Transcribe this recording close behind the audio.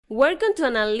Welcome to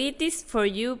Analytics for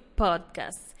You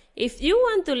podcast. If you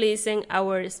want to listen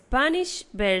our Spanish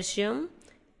version,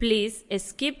 please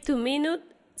skip to minute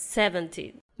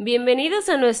 70. Bienvenidos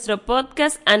a nuestro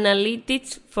podcast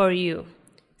Analytics for You.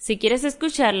 Si quieres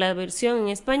escuchar la versión en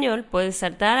español, puedes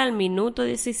saltar al minuto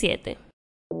 17.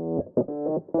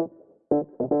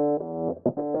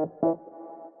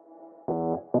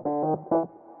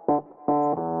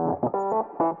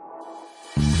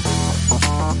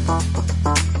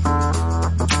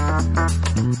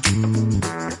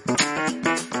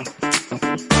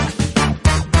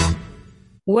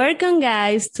 Welcome,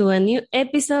 guys, to a new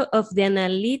episode of the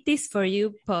Analytics for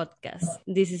You podcast.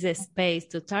 This is a space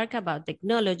to talk about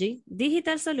technology,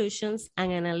 digital solutions,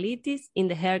 and analytics in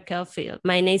the healthcare field.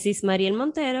 My name is Mariel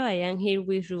Montero. I am here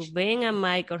with Ruben and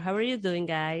Michael. How are you doing,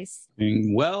 guys?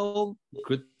 Doing well.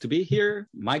 Good to be here.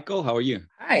 Michael, how are you?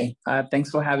 Hi.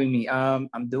 Thanks for having me. I'm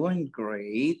doing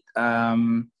great. I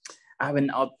have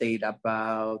an update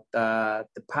about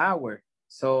the power.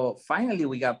 So finally,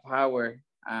 we got power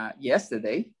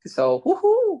yesterday. So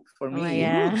woohoo for me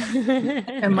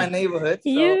and my neighborhood.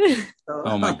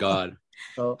 Oh my God.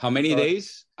 How many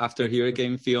days after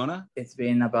Hurricane Fiona? It's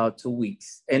been about 2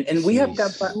 weeks, and we have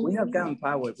gotten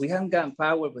power. We haven't gotten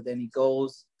power, but then it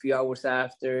goes a few hours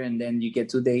after, and then you get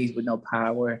 2 days with no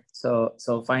power. So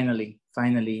finally,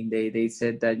 they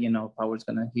said that power's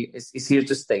it's here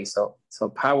to stay. So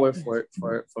power for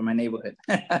my neighborhood.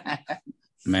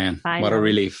 Man, what a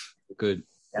relief. Good.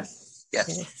 Yes.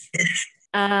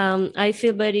 I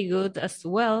feel very good as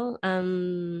well.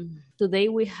 Today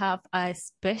we have a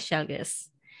special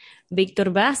guest, Victor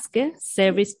Vasquez,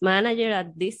 Service Manager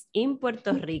at DISS in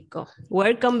Puerto Rico.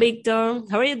 Welcome, Victor.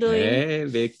 How are you doing? Hey,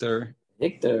 Victor.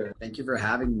 Thank you for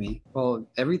having me. Well,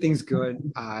 everything's good.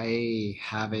 I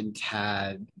haven't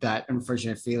had that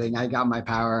unfortunate feeling. I got my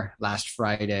power last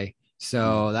Friday.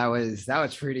 So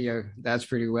that's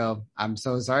pretty well. I'm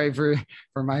so sorry for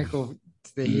Michael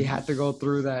that he had to go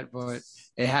through that, but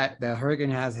the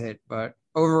hurricane has hit. But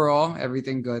overall,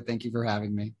 everything good. Thank you for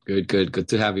having me. Good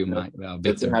to have you,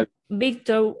 Victor.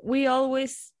 Victor, we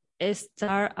always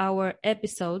start our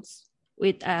episodes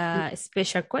with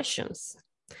special questions.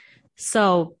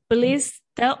 So please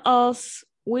tell us,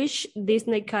 which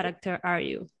Disney character are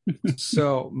you?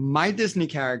 So my Disney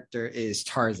character is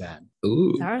Tarzan.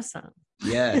 Ooh. Tarzan.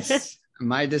 Yes.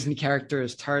 My Disney character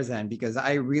is Tarzan because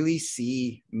I really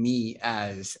see me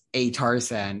as a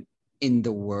Tarzan in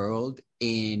the world,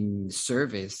 in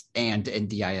service, and in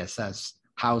the ISS.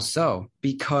 How so?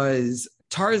 Because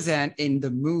Tarzan in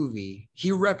the movie,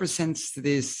 he represents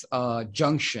this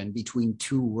junction between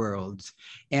two worlds.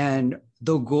 And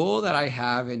the goal that I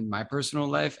have in my personal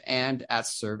life and at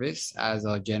service as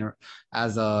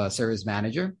a service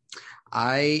manager,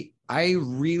 I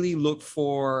really look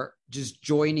for just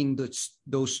joining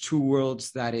those two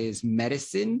worlds, that is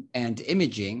medicine and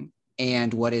imaging,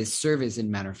 and what is service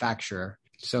and manufacturer.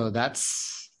 So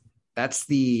that's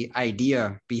the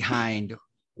idea behind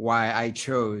why I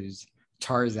chose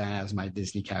Tarzan as my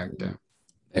Disney character.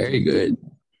 Very good.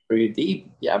 Pretty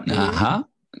deep. Yeah.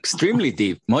 Extremely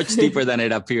deep. Much deeper than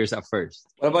it appears at first.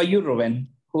 What about you, Ruben?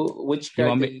 Which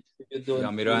character you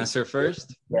want me to answer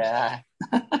first? Yeah.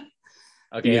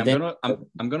 Okay,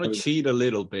 I'm gonna cheat a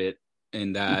little bit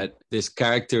in that this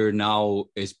character now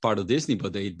is part of Disney,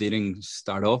 but they didn't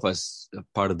start off as a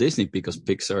part of Disney because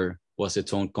Pixar was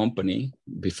its own company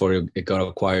before it got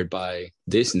acquired by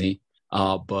Disney.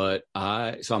 But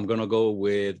I'm gonna go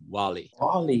with WALL-E.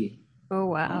 WALL-E. Oh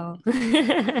wow.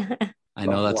 I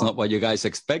know that's not what you guys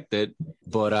expected,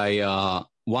 but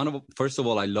first of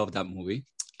all, I love that movie.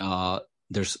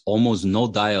 There's almost no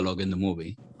dialogue in the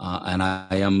movie. And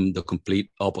I am the complete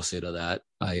opposite of that.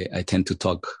 I tend to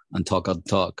talk.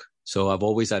 So I've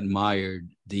always admired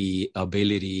the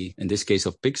ability, in this case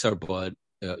of Pixar, but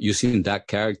using that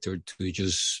character to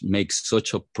just make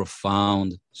such a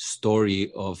profound story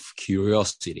of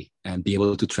curiosity and be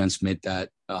able to transmit that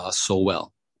so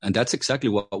well. And that's exactly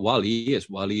what WALL-E is.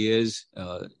 WALL-E is,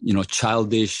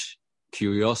 childish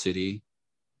curiosity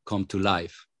come to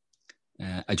life.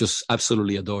 I just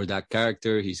absolutely adore that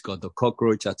character. He's got the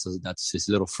cockroach. That's his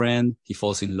little friend. He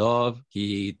falls in love.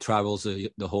 He travels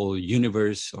the whole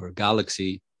universe or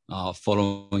galaxy,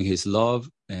 following his love,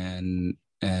 and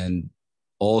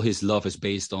all his love is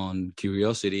based on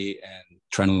curiosity and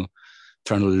trying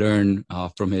to learn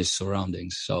from his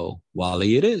surroundings. So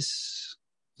WALL-E it is.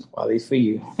 WALL-E's for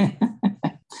you.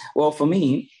 Well, for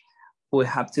me, would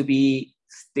have to be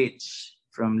Stitch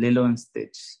from Lilo and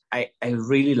Stitch. I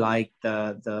really like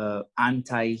the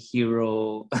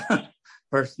anti-hero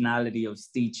personality of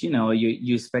Stitch.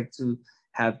 You expect to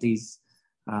have these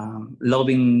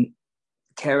loving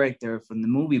character from the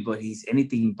movie, but he's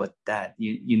anything but that.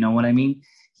 You know what I mean?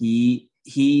 He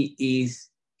is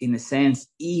in a sense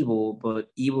evil, but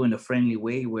evil in a friendly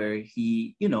way, where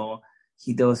he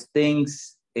does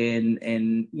things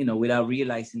and without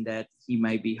realizing that he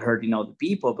might be hurting other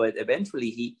people, but eventually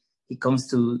he comes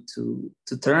to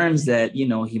terms that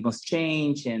he must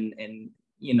change, and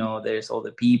there's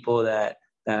other people that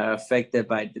are affected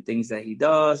by the things that he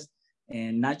does.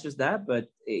 And not just that, but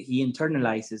he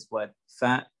internalizes what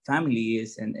family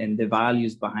is and the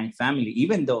values behind family,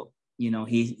 even though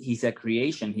he's a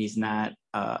creation. He's not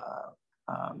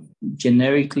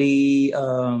generically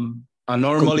a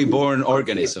normally born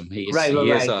organism. Right.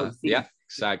 Yeah,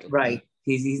 exactly. Right.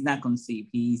 He's not conceived.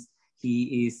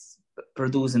 He is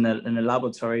produced in a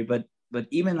laboratory. But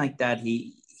even like that,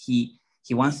 he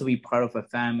wants to be part of a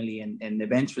family, and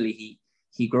eventually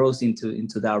he grows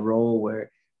into that role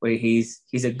where he's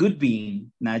a good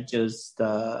being, not just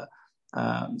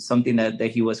something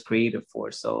that he was created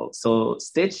for. So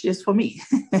Stitch is for me.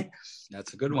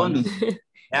 That's a good one.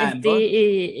 Yeah,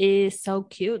 is so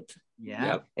cute. Yeah.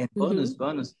 Yep. And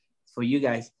bonus for you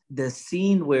guys, the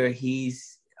scene where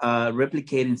he's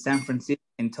replicating San Francisco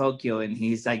and Tokyo, and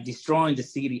he's like destroying the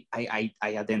city. I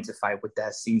identify with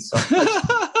that scene so much.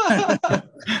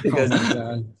 Because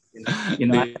I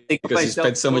think because he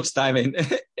spent so much time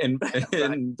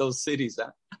in those cities.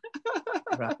 Huh?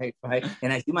 Right.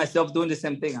 And I see myself doing the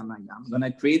same thing. I'm like, I'm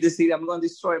gonna create the city. I'm gonna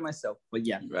destroy it myself. But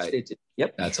yeah, right.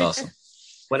 Yep, that's awesome.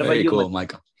 What Very about you, cool,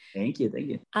 Michael? Thank you.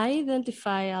 I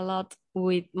identify a lot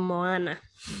with Moana.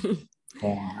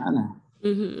 Moana.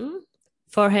 Mm-hmm.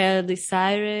 For her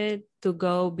desire to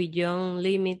go beyond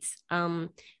limits,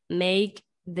 make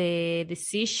the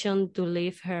decision to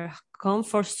leave her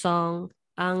comfort zone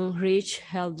and reach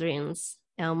her dreams.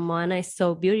 Moana is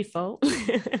so beautiful.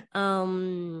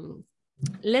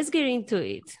 Let's get into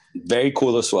it. Very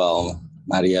cool as well,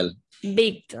 Mariel.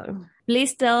 Victor,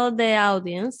 please tell the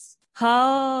audience,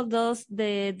 how does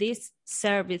the DISS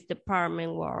service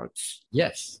department works?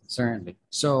 Yes, certainly.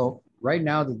 So right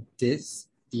now, the DISS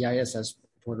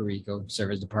Puerto Rico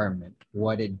Service Department,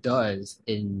 what it does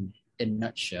in a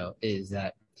nutshell is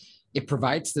that it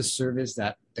provides the service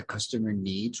that the customer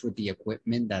needs with the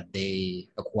equipment that they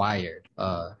acquired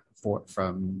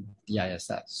from DISS.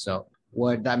 So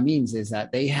what that means is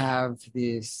that they have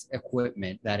this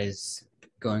equipment that is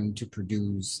going to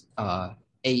produce a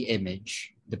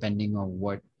image depending on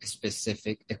what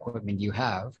specific equipment you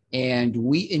have. And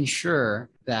we ensure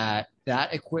that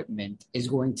that equipment is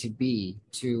going to be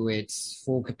to its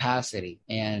full capacity.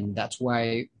 And that's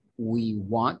why we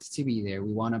want to be there.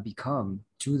 We want to become,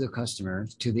 to the customer,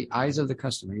 to the eyes of the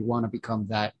customer, you want to become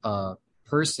that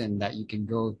person that you can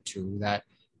go to, that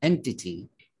entity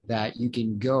that you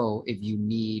can go if you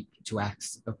need to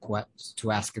ask a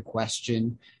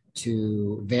question,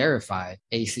 to verify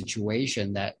a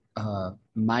situation that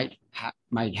might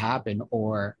happen,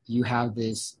 or you have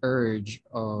this urge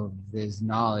of this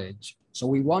knowledge. So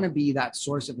we want to be that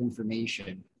source of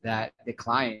information that the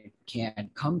client can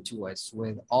come to us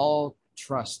with all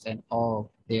trust and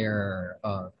all their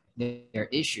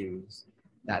issues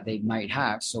that they might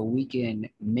have, so we can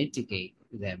mitigate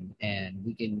them and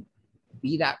we can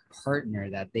be that partner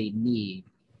that they need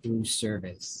through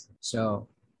service. So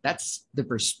that's the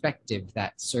perspective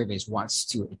that service wants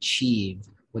to achieve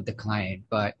with the client.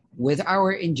 But with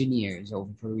our engineers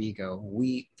over Puerto Rico,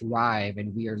 we thrive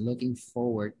and we are looking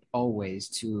forward always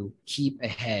to keep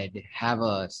ahead, have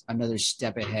another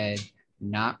step ahead,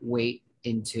 not wait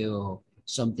until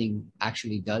something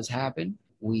actually does happen.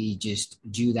 We just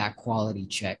do that quality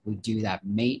check. We do that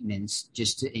maintenance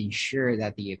just to ensure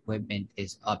that the equipment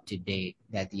is up to date,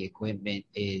 that the equipment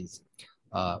is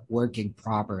working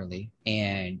properly.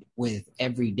 And with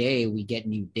every day we get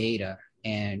new data,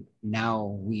 and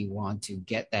now we want to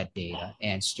get that data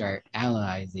and start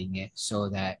analyzing it so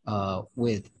that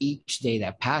with each day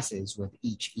that passes, with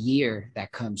each year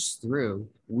that comes through,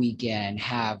 we can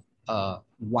have a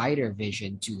wider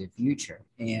vision to the future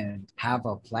and have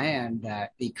a plan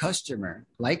that the customer,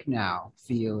 like now,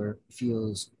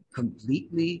 feels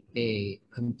completely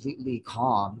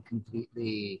calm,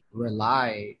 completely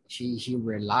he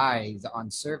relies on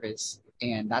service,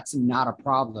 and that's not a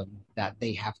problem that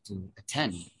they have to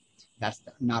attend. That's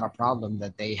not a problem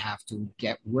that they have to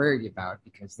get worried about,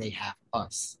 because they have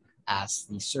us as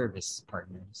the service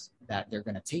partners that they're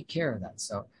going to take care of that.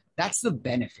 So that's the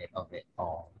benefit of it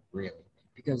all, really,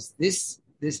 because this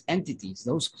entities,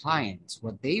 those clients,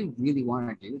 what they really want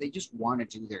to do, they just want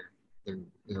to do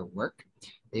their work.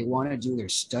 They want to do their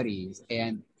studies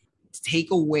and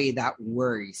take away that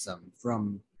worrisome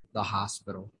from the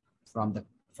hospital, from the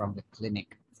from the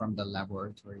clinic, from the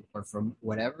laboratory, or from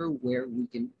whatever where we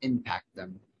can impact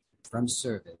them from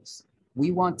service.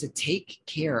 We want to take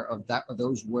care of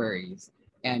those worries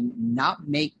and not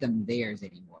make them theirs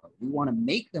anymore. We want to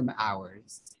make them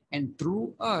ours, and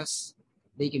through us,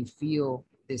 they can feel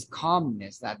this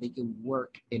calmness that they can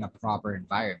work in a proper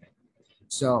environment.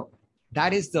 So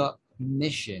that is the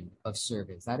mission of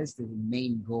service. That is the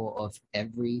main goal of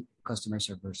every customer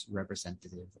service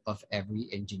representative, of every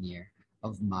engineer,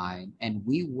 of mine. And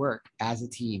we work as a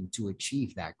team to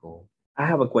achieve that goal. I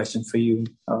have a question for you,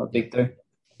 Victor.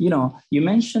 You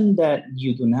mentioned that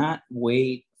you do not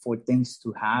wait for things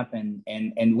to happen,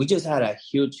 and we just had a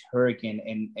huge hurricane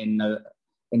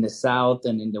in the south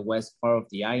and in the west part of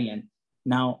the island.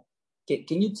 Now,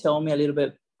 can you tell me a little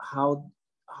bit how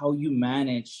you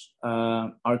manage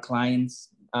our clients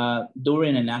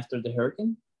during and after the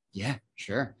hurricane? Yeah,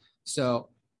 sure. So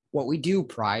what we do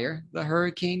prior the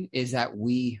hurricane is that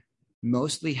we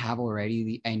mostly have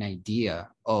already an idea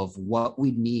of what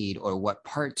we need or what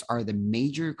parts are the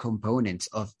major components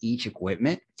of each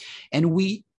equipment. And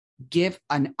we give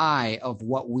an eye of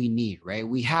what we need, right?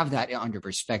 We have that under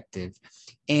perspective.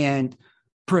 And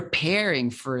preparing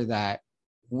for that,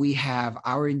 we have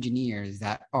our engineers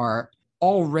that are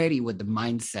already with the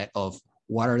mindset of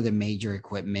what are the major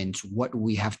equipments, what do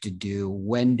we have to do,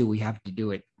 when do we have to do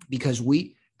it? Because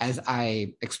we, as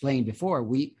I explained before,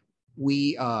 we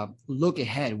look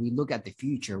ahead, we look at the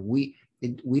future. We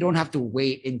don't have to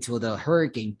wait until the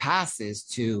hurricane passes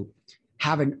to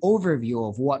have an overview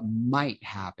of what might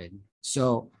happen.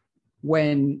 So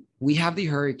when we have the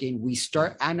hurricane, we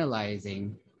start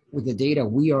analyzing with the data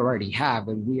we already have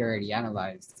and we already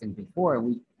analyzed. And before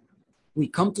we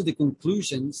come to the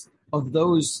conclusions of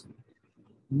those,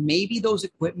 maybe those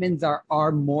equipments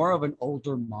are more of an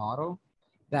older model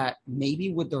that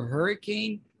maybe with the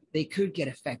hurricane, they could get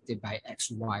affected by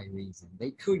X, Y reason.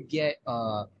 They could get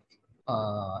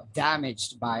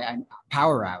damaged by a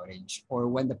power outage, or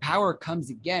when the power comes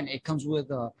again, it comes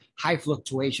with high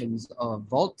fluctuations of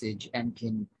voltage and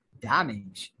can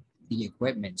damage the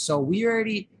equipment. So we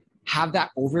already have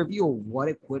that overview of what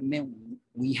equipment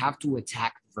we have to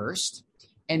attack first,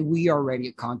 and we are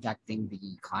already contacting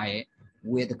the client.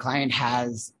 Where the client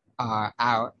has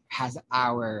our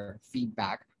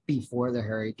feedback before the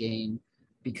hurricane,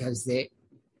 because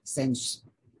since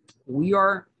we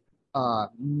are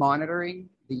monitoring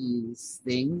these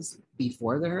things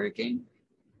before the hurricane,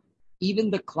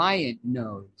 even the client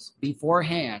knows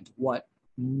beforehand what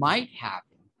might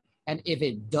happen. And if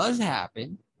it does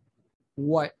happen,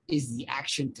 what is the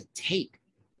action to take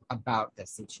about the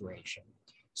situation?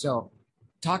 So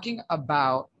talking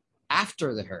about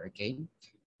after the hurricane,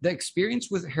 the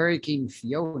experience with Hurricane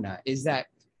Fiona is that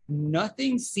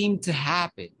nothing seemed to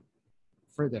happen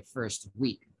for the first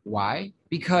week. Why?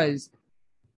 Because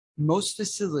most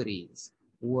facilities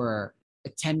were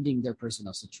attending their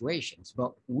personal situations,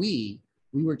 but we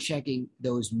were checking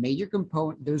those major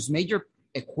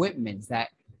equipments that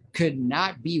could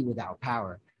not be without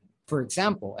power. For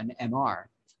example, an MR.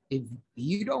 If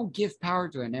you don't give power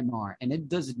to an MR and it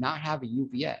does not have a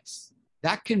UPS,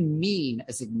 that can mean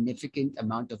a significant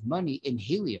amount of money in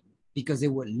helium because it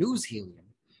would lose helium.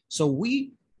 So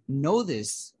we know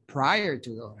this prior to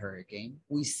the hurricane.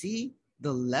 We see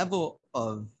the level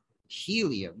of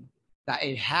helium that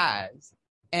it has,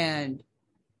 and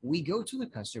we go to the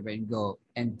customer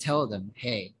and tell them,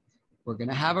 hey, we're going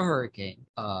to have a hurricane.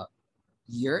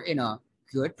 You're in a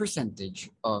good percentage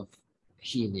of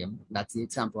helium. That's the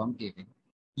example I'm giving.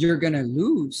 You're going to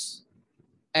lose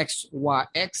X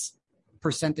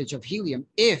percentage of helium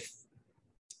if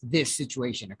this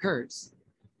situation occurs.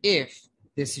 If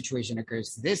this situation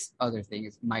occurs, this other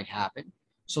thing might happen.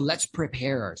 So let's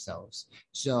prepare ourselves.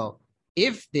 So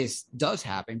if this does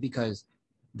happen, because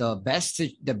the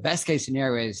best case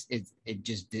scenario is it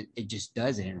just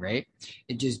doesn't, right?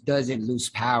 It just doesn't lose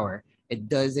power. It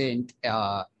doesn't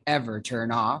ever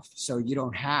turn off. So you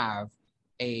don't have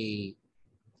a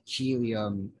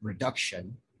helium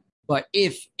reduction. But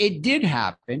if it did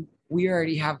happen, we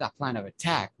already have that plan of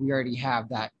attack. We already have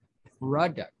that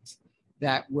product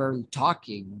that we're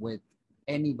talking with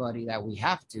anybody that we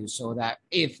have to, so that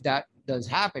if that does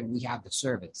happen, we have the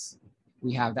service.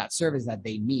 We have that service that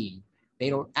they need. They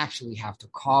don't actually have to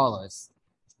call us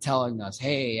telling us,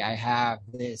 hey, I have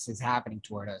this is happening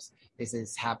toward us. This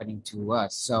is happening to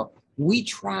us. So we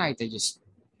try to just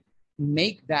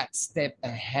make that step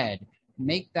ahead,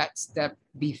 make that step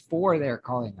before they're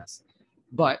calling us.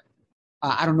 But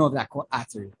I don't know if that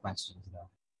answers your questions,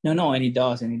 though. No, and it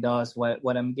does.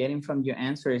 What I'm getting from your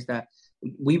answer is that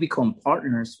we become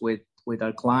partners with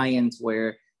our clients,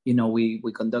 where we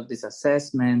conduct these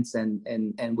assessments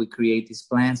and we create these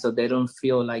plans so they don't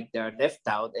feel like they're left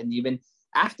out. And even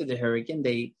after the hurricane,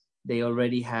 they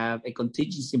already have a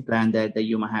contingency plan that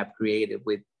you might have created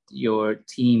with your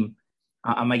team.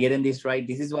 Am I getting this right?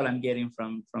 This is what I'm getting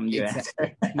from your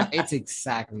answer. No, it's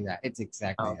exactly that. It's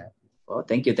exactly that. Well,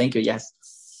 thank you. Yes.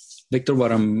 Victor,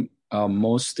 what I'm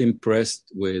most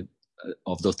impressed with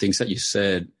of the things that you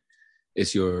said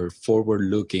is your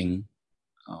forward-looking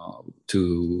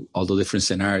to all the different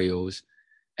scenarios,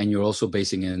 and you're also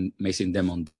basing them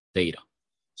on data.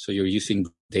 So you're using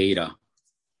data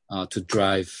to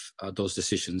drive those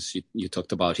decisions. You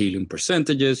talked about healing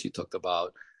percentages. You talked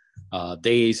about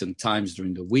days and times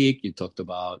during the week. You talked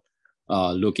about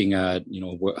looking at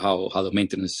how the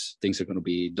maintenance things are going to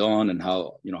be done, and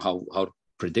how to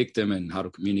predict them and how to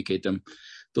communicate them.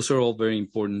 Those are all very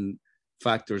important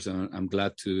factors, and I'm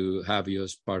glad to have you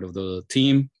as part of the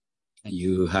team.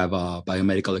 You have a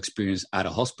biomedical experience at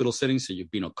a hospital setting, so you've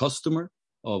been a customer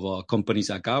of companies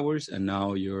like ours, and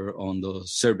now you're on the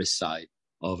service side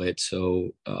of it.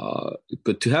 So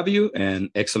good to have you, and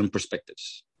excellent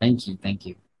perspectives. Thank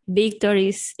you. Victor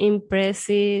is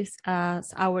impressive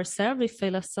as our service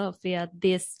philosophy.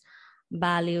 These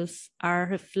values are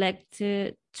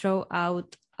reflected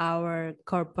throughout our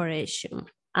corporation.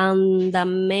 And that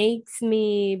makes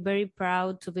me very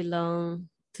proud to belong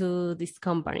to this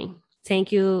company.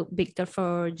 Thank you, Victor,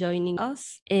 for joining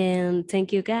us. And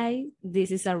thank you, guys.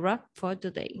 This is a wrap for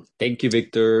today. Thank you,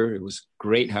 Victor. It was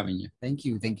great having you. Thank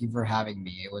you for having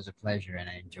me. It was a pleasure, and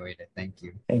I enjoyed it. Thank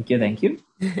you. Thank you.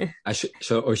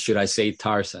 Should I say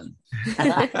Tarzan?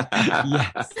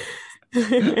 Yes.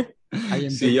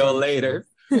 See you later.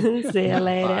 See you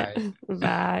later.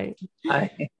 Bye.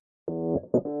 Bye.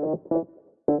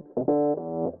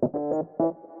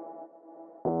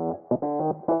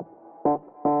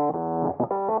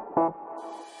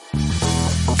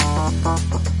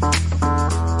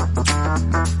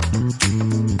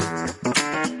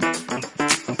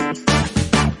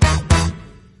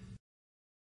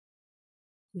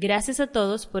 Gracias a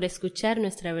todos por escuchar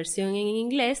nuestra versión en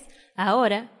inglés.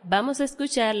 Ahora vamos a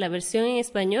escuchar la versión en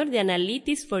español de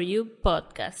Analytics for You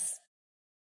Podcast.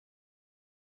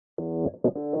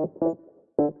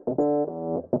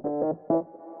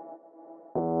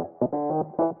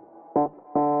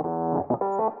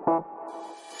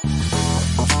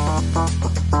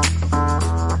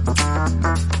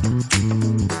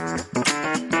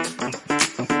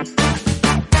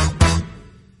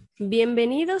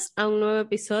 Bienvenidos a un nuevo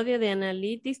episodio de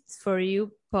Analytics for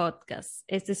You Podcast.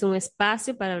 Este es un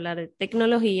espacio para hablar de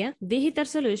tecnología, digital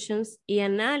solutions y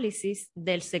análisis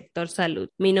del sector salud.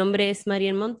 Mi nombre es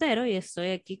Mariel Montero y estoy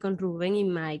aquí con Rubén y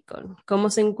Michael. ¿Cómo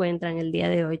se encuentran el día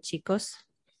de hoy, chicos?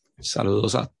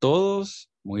 Saludos a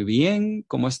todos. Muy bien.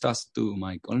 ¿Cómo estás tú,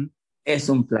 Michael? Es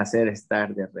un placer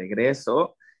estar de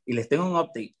regreso y les tengo un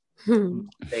update.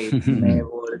 Me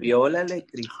volvió la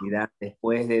electricidad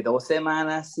después de 2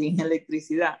 semanas sin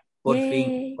electricidad. Por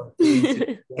fin.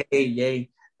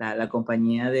 Yay. La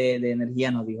compañía de energía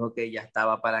nos dijo que ya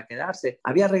estaba para quedarse.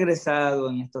 Había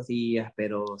regresado en estos días,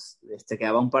 pero se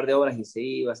quedaba un par de horas y se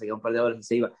iba,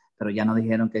 pero ya nos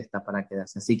dijeron que está para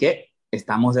quedarse. Así que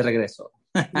estamos de regreso.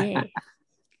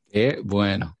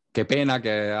 Bueno. Qué pena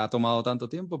que ha tomado tanto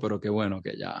tiempo, pero qué bueno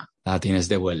que ya la tienes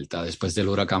de vuelta después del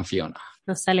huracán Fiona.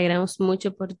 Nos alegramos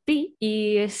mucho por ti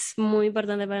y es muy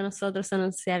importante para nosotros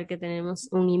anunciar que tenemos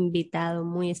un invitado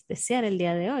muy especial el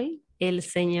día de hoy. El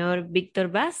señor Víctor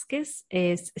Vázquez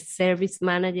es Service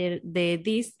Manager de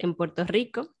DISS en Puerto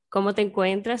Rico. ¿Cómo te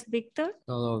encuentras, Víctor?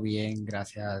 Todo bien,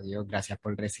 gracias a Dios. Gracias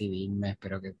por recibirme.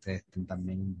 Espero que ustedes estén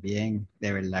también bien.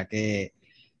 De verdad que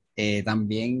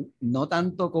también, no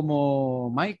tanto como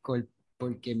Michael,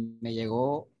 porque me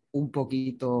llegó un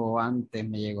poquito antes,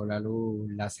 me llegó la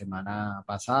luz la semana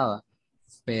pasada,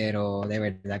 pero de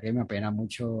verdad que me apena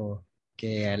mucho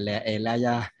que él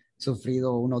haya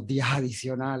sufrido unos días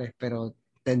adicionales, pero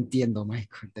te entiendo,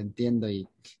 Michael, te entiendo, y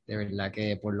de verdad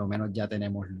que por lo menos ya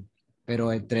tenemos luz.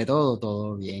 Pero entre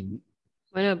todo bien.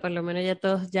 Bueno, por lo menos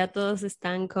ya todos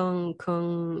están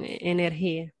con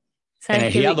energía.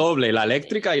 Energía doble, la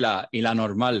eléctrica y la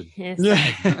normal.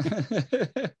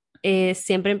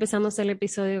 Siempre empezamos el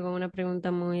episodio con una pregunta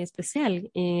muy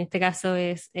especial. En este caso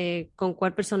es ¿con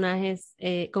cuál personaje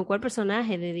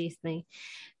de Disney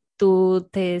tú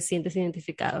te sientes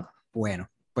identificado? Bueno,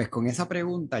 pues con esa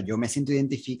pregunta yo me siento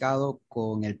identificado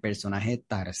con el personaje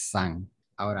Tarzán.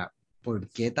 Ahora, ¿por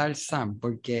qué Tarzán?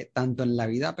 Porque tanto en la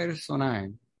vida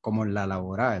personal como en la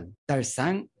laboral,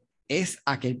 Tarzán es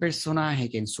aquel personaje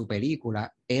que en su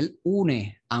película él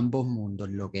une ambos mundos,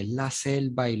 lo que es la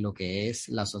selva y lo que es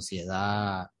la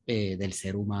sociedad del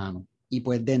ser humano. Y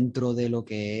pues dentro de lo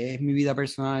que es mi vida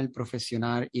personal,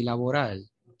 profesional y laboral,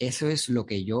 eso es lo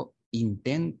que yo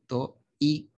intento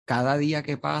y cada día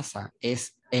que pasa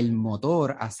es el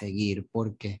motor a seguir.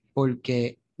 ¿Por qué?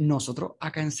 Porque nosotros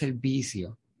acá en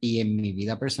servicio y en mi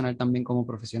vida personal también como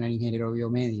profesional ingeniero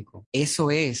biomédico, eso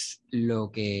es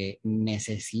lo que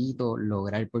necesito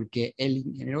lograr, porque el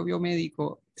ingeniero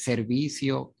biomédico,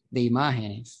 servicio de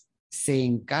imágenes, se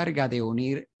encarga de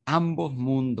unir ambos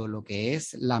mundos, lo que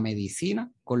es la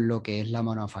medicina con lo que es la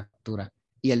manufactura.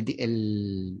 Y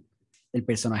el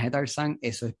personaje de Tarzán,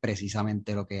 eso es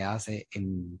precisamente lo que hace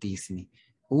en Disney.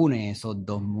 Une esos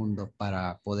dos mundos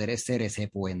para poder ser ese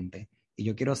puente. Y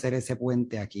yo quiero ser ese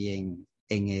puente aquí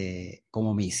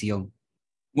como misión.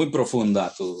 Muy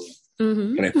profunda tu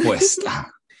respuesta.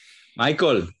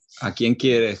 Michael, ¿a quién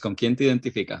quieres? ¿Con quién te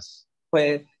identificas?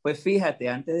 Pues fíjate,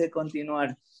 antes de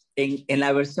continuar, en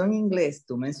la versión inglés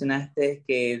tú mencionaste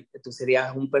que tú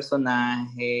serías un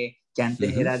personaje que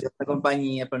antes era de otra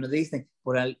compañía, pero no te dicen,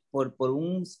 por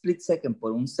un split second,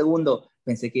 por un segundo,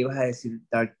 pensé que ibas a decir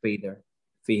Darth Vader.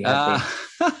 Fíjate.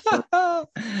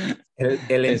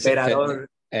 El emperador.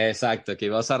 Exacto, que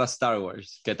iba a usar a Star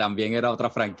Wars, que también era otra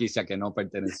franquicia que no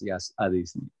pertenecía a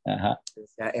Disney. Ajá. O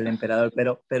sea, el emperador,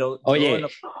 pero oye,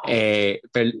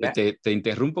 te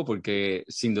interrumpo porque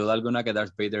sin duda alguna que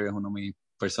Darth Vader es uno de mis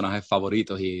personajes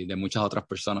favoritos y de muchas otras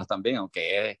personas también,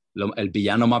 aunque es el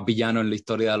villano más villano en la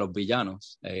historia de los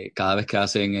villanos. Cada vez que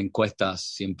hacen encuestas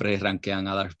siempre rankean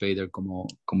a Darth Vader como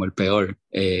el peor,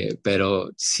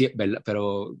 pero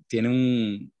tiene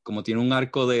un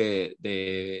arco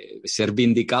de ser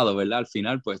vindicado, ¿verdad? Al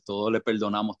final, pues todos le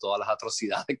perdonamos todas las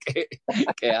atrocidades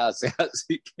que hace,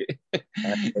 así que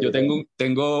yo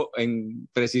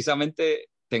precisamente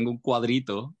tengo un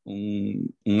cuadrito,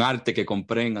 un arte que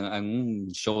compré en un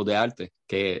show de arte,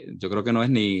 que yo creo que no es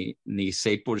ni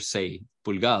 6 por 6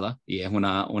 pulgadas, y es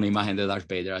una imagen de Darth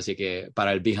Vader, así que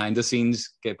para el behind the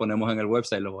scenes que ponemos en el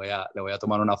website le voy a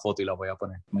tomar una foto y la voy a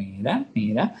poner.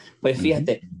 Mira, pues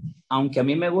fíjate, aunque a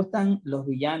mí me gustan los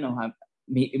villanos,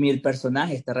 mi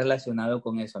personaje está relacionado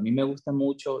con eso. A mí me gusta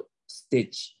mucho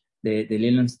Stitch, de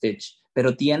Lilo and Stitch,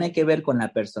 pero tiene que ver con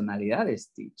la personalidad de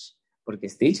Stitch, porque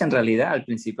Stitch en realidad al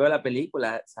principio de la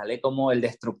película sale como el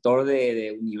destructor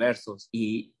de universos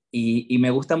y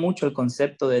me gusta mucho el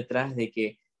concepto detrás de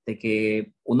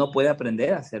que uno puede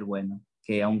aprender a ser bueno,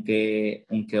 que aunque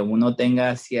uno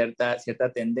tenga cierta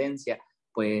tendencia,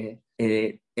 pues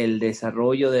el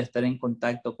desarrollo de estar en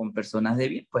contacto con personas de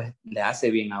bien, pues le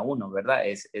hace bien a uno, ¿verdad?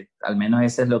 Al menos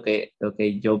eso es lo que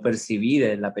yo percibí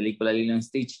de la película Lilo and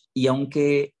Stitch. Y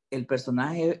aunque el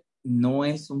personaje no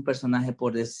es un personaje,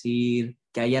 por decir,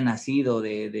 que haya nacido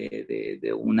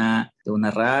de una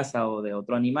raza o de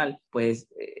otro animal, pues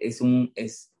es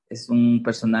un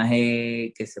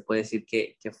personaje que se puede decir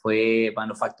que fue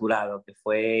manufacturado, que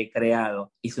fue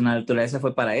creado, y su naturaleza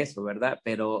fue para eso, ¿verdad?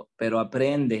 Pero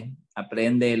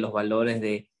aprende los valores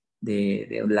de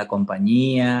la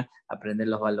compañía, aprende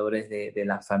los valores de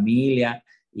la familia,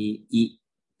 y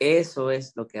eso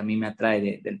es lo que a mí me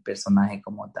atrae del personaje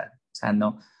como tal. O sea,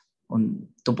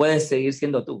 tú puedes seguir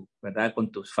siendo tú, ¿verdad?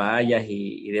 Con tus fallas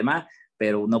y demás,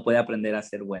 pero uno puede aprender a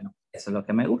ser bueno. Eso es lo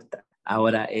que me gusta.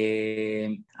 Ahora,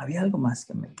 había algo más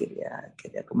que me quería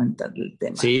comentar del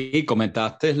tema. Sí,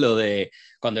 comentaste lo de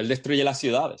cuando él destruye las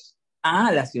ciudades.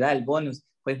 La ciudad, el bonus.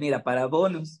 Pues mira, para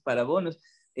bonus,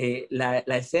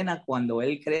 la escena cuando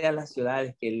él crea las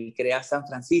ciudades, que él crea San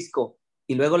Francisco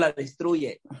y luego la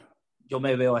destruye, yo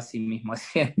me veo a sí mismo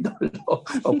haciéndolo. O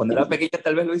cuando era pequeña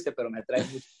tal vez lo hice, pero me atrae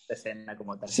mucho esta escena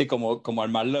como tal. Sí, como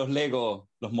armar los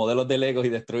modelos de Legos y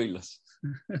destruirlos.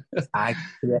 Exacto,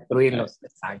 destruirlos,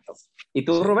 exacto. ¿Y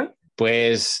tú, Rubén?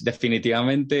 Pues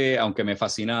definitivamente, aunque me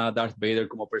fascina Darth Vader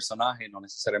como personaje, no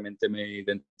necesariamente me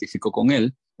identifico con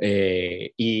él.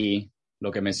 Y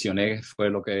lo que mencioné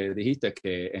fue lo que dijiste,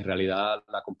 que en realidad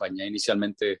la compañía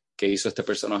inicialmente que hizo este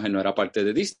personaje no era parte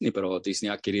de Disney, pero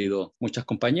Disney ha adquirido muchas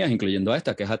compañías, incluyendo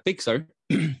esta, que es Pixar.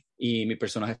 Y mi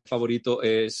personaje favorito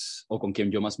o con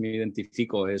quien yo más me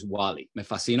identifico, es Wall-E. Me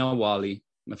fascina Wall-E,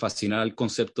 me fascina el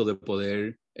concepto de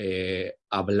poder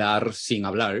hablar sin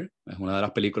hablar. Es una de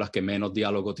las películas que menos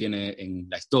diálogo tiene en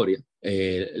la historia.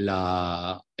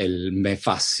 Me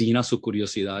fascina su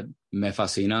curiosidad, me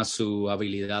fascina su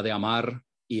habilidad de amar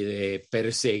y de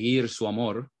perseguir su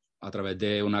amor a través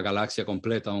de una galaxia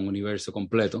completa, un universo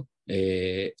completo.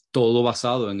 Todo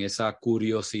basado en esa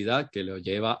curiosidad que lo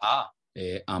lleva a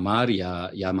amar y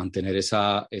a mantener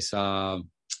esa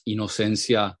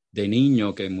inocencia de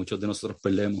niño que muchos de nosotros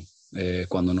perdemos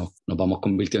cuando nos vamos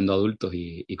convirtiendo adultos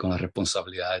y con las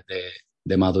responsabilidades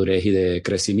de madurez y de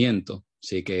crecimiento.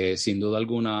 Así que sin duda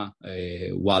alguna,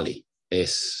 Wall-E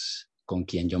es con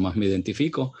quien yo más me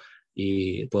identifico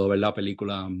y puedo ver la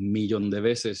película 1.000.000 de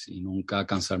veces y nunca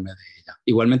cansarme de ella.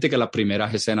 Igualmente que las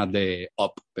primeras escenas de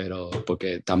Up, pero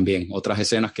porque también otras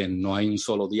escenas que no hay un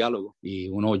solo diálogo y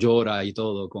uno llora y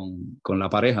todo con la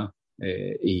pareja,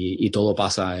 y todo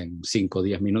pasa en 5 o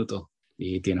 10 minutos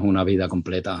y tienes una vida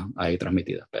completa ahí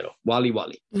transmitida. Pero Wall-E,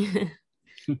 Wall-E.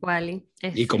 Wall-E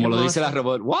Y es como lo dice la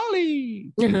hermoso. robot,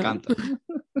 Wall-E, me encanta.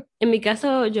 En mi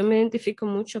caso, yo me identifico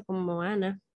mucho con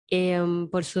Moana,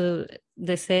 por su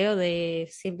deseo de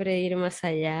siempre ir más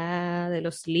allá de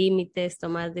los límites,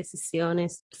 tomar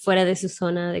decisiones fuera de su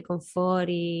zona de confort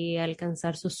y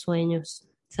alcanzar sus sueños.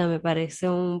 O sea, me parece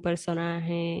un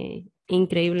personaje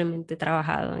increíblemente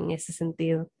trabajado en ese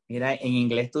sentido. Mira, en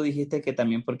inglés tú dijiste que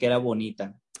también porque era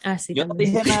bonita. Así Yo no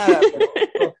también. dije nada,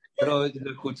 pero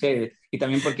lo escuché. Y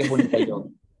también porque es bonita yo.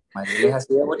 Mariela es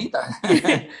así de bonita.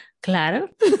 Claro.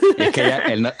 Es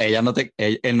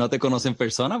que él no te conoce en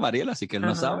persona, Mariela, así que él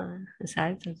no sabe. Ajá,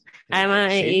 exacto.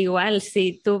 Además, Sí, igual,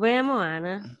 si tú ves a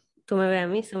Moana, tú me ves a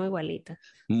mí, somos igualitas.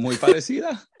 Muy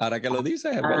parecida, ahora que lo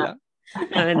dices, es verdad.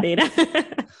 No, mentira.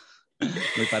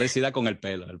 Muy parecida con el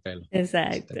pelo, si te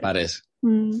Exacto. parece.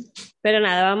 Mm. Pero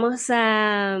nada, vamos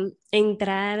a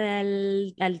entrar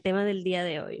al tema del día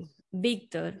de hoy.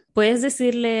 Víctor, ¿puedes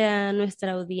decirle a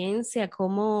nuestra audiencia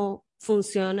cómo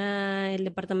funciona el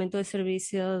Departamento de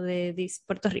Servicio de DISS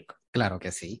Puerto Rico? Claro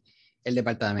que sí. El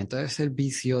Departamento de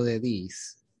Servicio de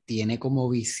DISS tiene como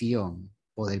visión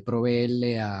poder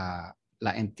proveerle a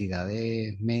las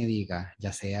entidades médicas,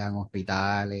 ya sean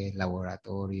hospitales,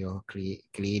 laboratorios,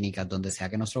 clínicas, donde sea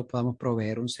que nosotros podamos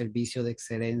proveer un servicio de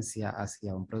excelencia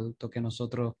hacia un producto que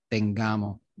nosotros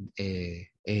tengamos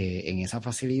en esa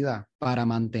facilidad para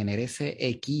mantener ese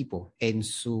equipo en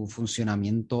su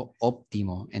funcionamiento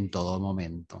óptimo en todo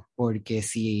momento. Porque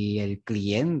si el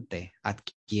cliente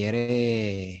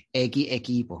adquiere X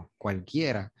equipo,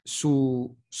 cualquiera,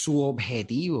 su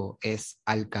objetivo es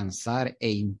alcanzar e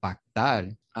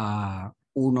impactar a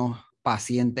unos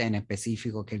pacientes en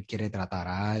específico que él quiere tratar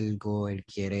algo, él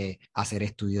quiere hacer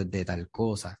estudios de tal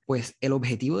cosa. Pues el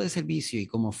objetivo de servicio y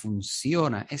cómo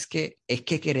funciona es que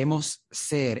queremos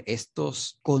ser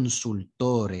estos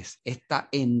consultores, esta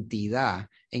entidad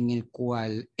en el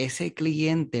cual ese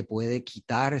cliente puede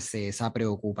quitarse esa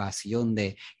preocupación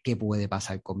de qué puede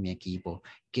pasar con mi equipo,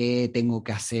 qué tengo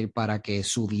que hacer para que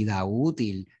su vida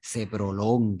útil se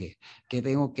prolongue,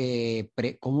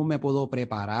 cómo me puedo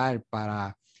preparar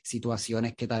para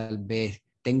situaciones que tal vez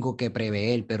tengo que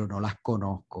prever, pero no las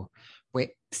conozco.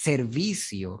 Pues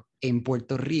servicio en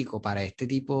Puerto Rico para este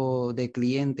tipo de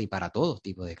cliente y para todo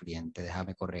tipo de clientes,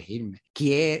 déjame corregirme,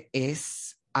 que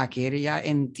es aquella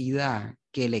entidad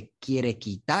que le quiere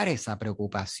quitar esa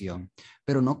preocupación,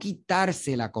 pero no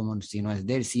quitársela como si no es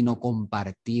de él, sino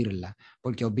compartirla,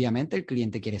 porque obviamente el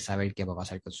cliente quiere saber qué va a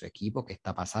pasar con su equipo, qué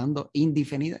está pasando,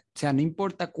 indefinida, o sea, no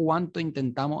importa cuánto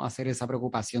intentamos hacer esa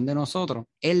preocupación de nosotros,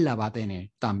 él la va a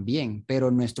tener también, pero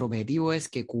nuestro objetivo es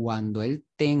que cuando él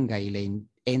tenga y le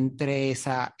entre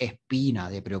esa espina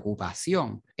de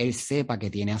preocupación, él sepa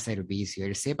que tiene a servicio,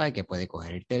 él sepa que puede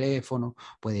coger el teléfono,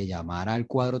 puede llamar al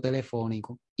cuadro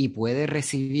telefónico y puede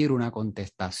recibir una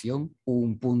contestación,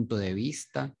 un punto de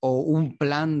vista o un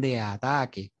plan de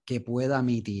ataque que pueda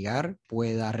mitigar,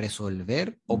 pueda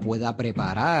resolver o pueda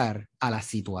preparar a las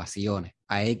situaciones,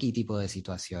 a X tipo de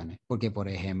situaciones. Porque, por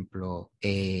ejemplo,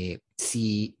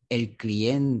 si el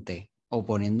cliente, o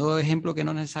poniendo ejemplo que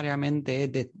no necesariamente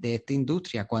es de esta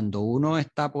industria, cuando uno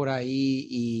está por ahí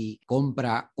y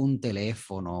compra un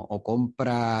teléfono o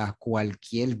compra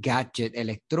cualquier gadget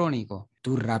electrónico,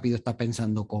 tú rápido estás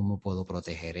pensando cómo puedo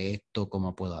proteger esto,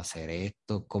 cómo puedo hacer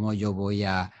esto, cómo yo voy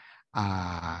a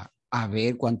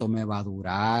ver cuánto me va a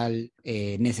durar,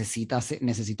 necesito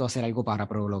hacer algo para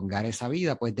prolongar esa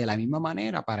vida. Pues de la misma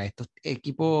manera, para estos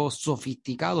equipos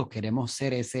sofisticados queremos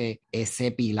ser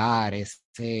ese pilar,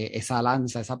 esa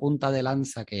lanza, esa punta de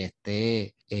lanza que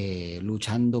esté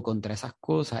luchando contra esas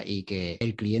cosas y que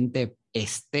el cliente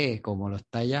esté, como lo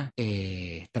está ya,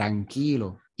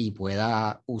 tranquilo y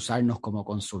pueda usarnos como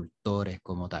consultores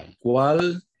como tal.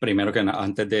 Primero que nada,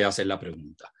 antes de hacer la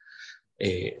pregunta,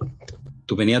 eh,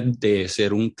 tú venías de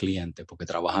ser un cliente porque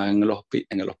trabajas en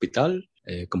el hospital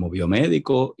como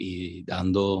biomédico y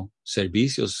dando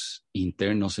servicios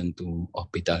internos en tu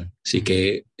hospital. Así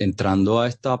que entrando a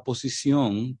esta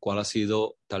posición, ¿cuál ha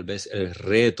sido tal vez el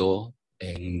reto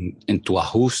en tu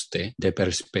ajuste de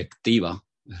perspectiva?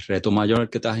 El reto mayor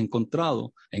que te has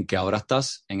encontrado en que ahora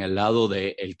estás en el lado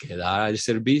de el que da el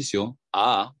servicio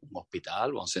a un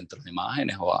hospital o a un centro de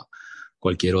imágenes o a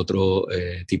cualquier otro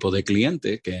tipo de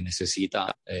cliente que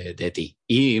necesita de ti.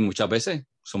 Y muchas veces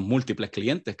son múltiples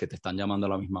clientes que te están llamando a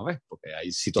la misma vez, porque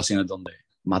hay situaciones donde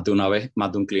más de una vez,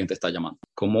 más de un cliente está llamando.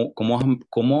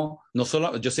 No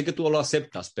solo, yo sé que tú lo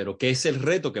aceptas, pero ¿qué es el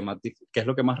reto qué es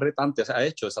lo que más retante ha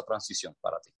hecho esa transición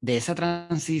para ti? De esa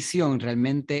transición,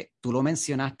 realmente, tú lo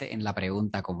mencionaste en la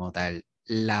pregunta como tal.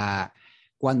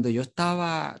 Cuando yo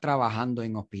estaba trabajando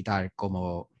en hospital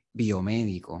como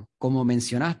biomédico, como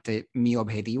mencionaste, mi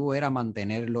objetivo era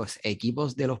mantener los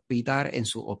equipos del hospital en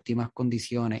sus óptimas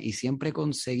condiciones y siempre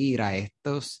conseguir a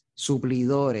estos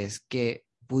suplidores que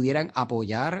pudieran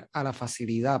apoyar a la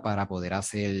facilidad para poder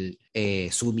hacer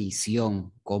su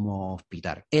misión como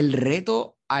hospital. El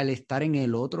reto al estar en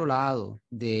el otro lado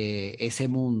de ese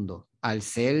mundo, al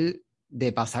ser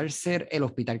de pasar a ser el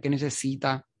hospital que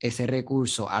necesita ese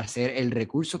recurso, al ser el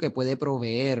recurso que puede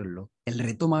proveerlo, el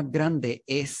reto más grande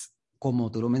es, como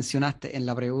tú lo mencionaste en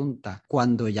la pregunta,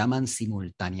 cuando llaman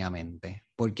simultáneamente,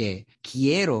 porque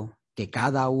quiero que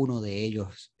cada uno de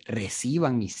ellos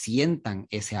reciban y sientan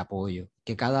ese apoyo,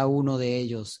 que cada uno de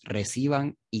ellos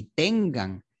reciban y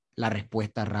tengan la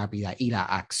respuesta rápida y la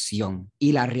acción.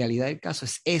 Y la realidad del caso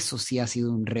es eso sí ha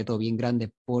sido un reto bien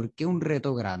grande. ¿Por qué un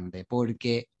reto grande?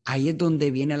 Porque ahí es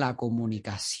donde viene la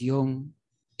comunicación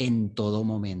en todo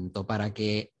momento para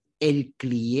que el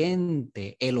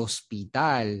cliente, el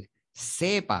hospital,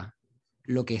 sepa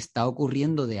lo que está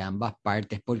ocurriendo de ambas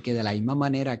partes, porque de la misma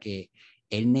manera que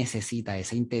él necesita,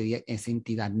 esa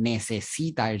entidad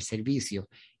necesita el servicio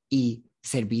y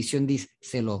servicio en DISS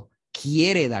se lo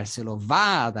quiere dar, se lo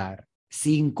va a dar.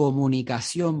 Sin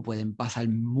comunicación pueden pasar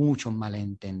muchos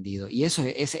malentendidos y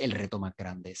ese es el reto más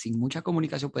grande. Sin mucha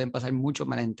comunicación pueden pasar muchos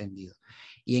malentendidos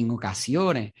y en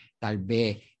ocasiones tal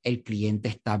vez el cliente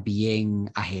está bien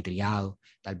ajetreado,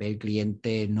 tal vez el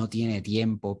cliente no tiene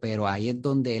tiempo, pero ahí es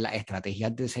donde las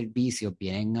estrategias de servicio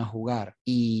vienen a jugar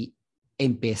y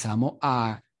empezamos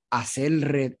a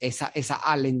hacer esa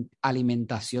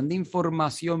alimentación de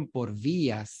información por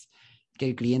vías que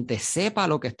el cliente sepa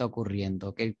lo que está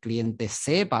ocurriendo, que el cliente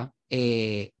sepa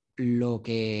lo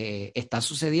que está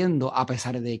sucediendo a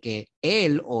pesar de que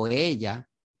él o ella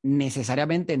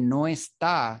necesariamente no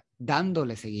está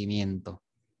dándole seguimiento,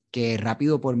 que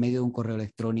rápido por medio de un correo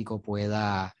electrónico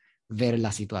pueda ver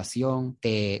la situación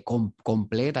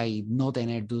completa y no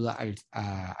tener duda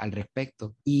al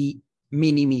respecto y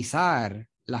minimizar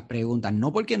las preguntas,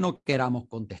 no porque no queramos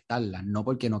contestarlas, no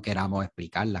porque no queramos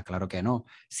explicarlas, claro que no,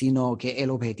 sino que el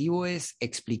objetivo es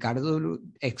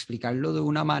explicarlo de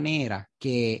una manera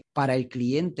que para el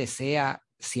cliente sea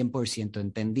 100%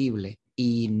 entendible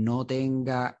y no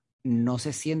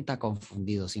se sienta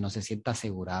confundido, sino se sienta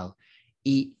asegurado.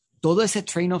 Y todo ese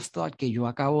train of thought que yo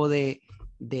acabo de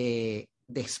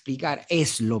explicar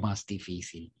es lo más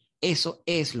difícil. Eso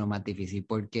es lo más difícil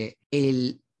porque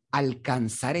el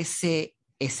alcanzar ese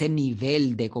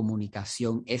nivel de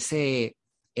comunicación,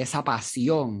 esa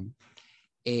pasión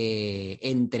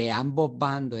entre ambos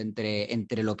bandos,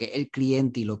 entre lo que es el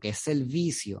cliente y lo que es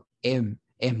servicio,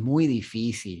 es muy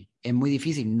difícil. Es muy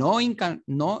difícil. No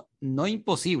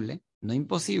imposible, no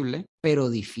imposible, pero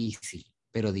difícil.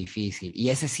 Pero difícil. Y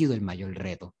ese ha sido el mayor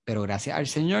reto. Pero gracias al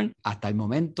Señor, hasta el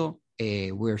momento,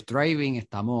 we're thriving,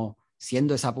 estamos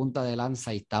siendo esa punta de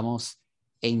lanza y estamos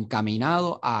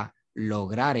encaminados a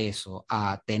lograr eso,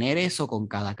 a tener eso con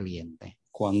cada cliente.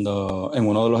 Cuando en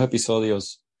uno de los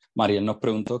episodios Mariel nos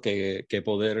preguntó qué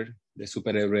poder de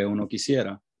superhéroe uno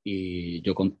quisiera y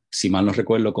yo, si mal no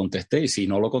recuerdo, contesté, y si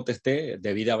no lo contesté,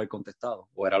 debí de haber contestado,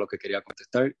 o era lo que quería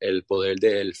contestar, el poder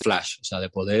del flash, o sea, de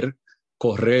poder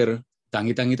correr tan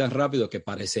y tan y tan rápido que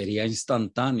parecería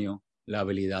instantáneo la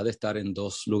habilidad de estar en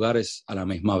dos lugares a la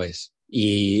misma vez.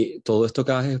 Y todo esto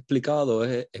que has explicado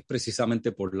es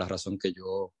precisamente por la razón que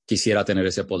yo quisiera tener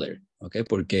ese poder, ¿ok?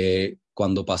 Porque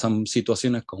cuando pasan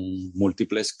situaciones con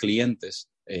múltiples clientes,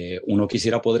 uno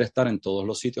quisiera poder estar en todos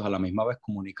los sitios a la misma vez,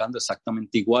 comunicando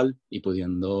exactamente igual y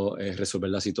pudiendo resolver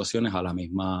las situaciones a la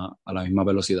misma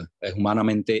velocidad. Es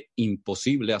humanamente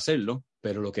imposible hacerlo,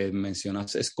 pero lo que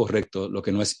mencionas es correcto. Lo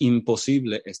que no es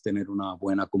imposible es tener una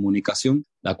buena comunicación,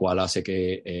 la cual hace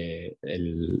que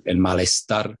el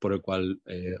malestar por el cual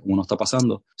uno está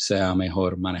pasando sea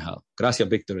mejor manejado. Gracias,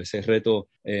 Víctor. Ese reto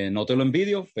no te lo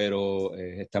envidio, pero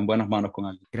está en buenas manos con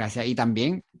alguien. Gracias. Y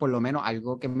también, por lo menos,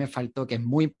 algo que me faltó, que es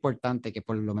muy importante, que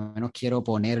por lo menos quiero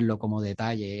ponerlo como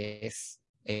detalle, es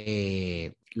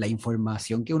la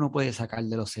información que uno puede sacar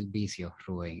de los servicios,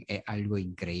 Rubén. Es algo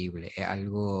increíble, es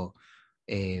algo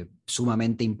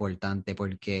sumamente importante,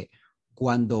 porque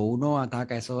cuando uno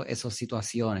ataca esas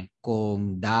situaciones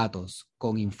con datos,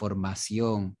 con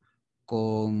información,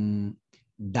 con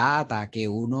data que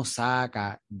uno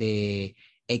saca de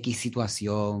X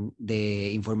situación,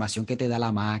 de información que te da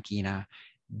la máquina,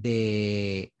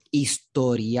 de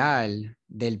historial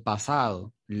del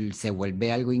pasado, se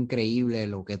vuelve algo increíble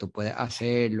lo que tú puedes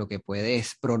hacer, lo que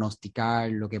puedes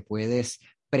pronosticar, lo que puedes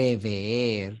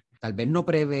prever. Tal vez no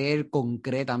prever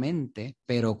concretamente,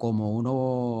 pero como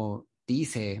uno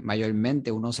dice,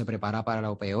 mayormente uno se prepara para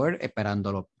lo peor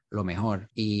esperando lo mejor.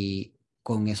 Y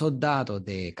con esos datos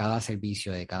de cada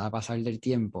servicio, de cada pasar del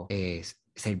tiempo,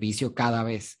 servicio cada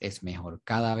vez es mejor,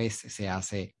 cada vez se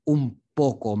hace un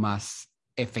poco más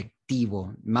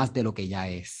efectivo, más de lo que ya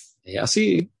es. Es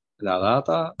así, la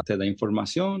data te da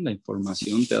información, la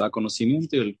información te da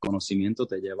conocimiento y el conocimiento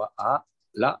te lleva a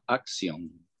la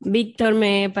acción. Víctor,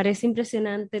 me parece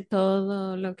impresionante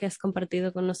todo lo que has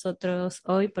compartido con nosotros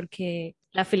hoy porque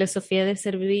la filosofía de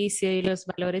servicio y los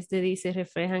valores de DISS se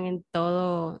reflejan en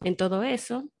todo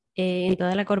eso, en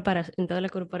toda la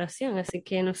corporación. Así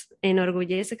que nos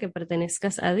enorgullece que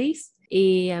pertenezcas a DISS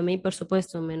y a mí, por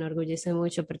supuesto, me enorgullece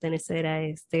mucho pertenecer a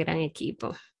este gran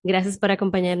equipo. Gracias por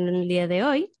acompañarnos el día de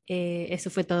hoy. Eso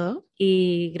fue todo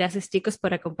y gracias, chicos,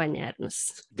 por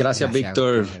acompañarnos. Gracias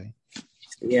Víctor.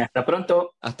 Y hasta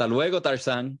pronto. Hasta luego,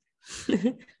 Tarzán.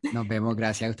 Nos vemos,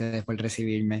 gracias a ustedes por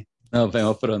recibirme. Nos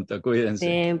vemos pronto, cuídense.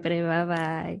 Siempre, bye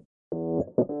bye.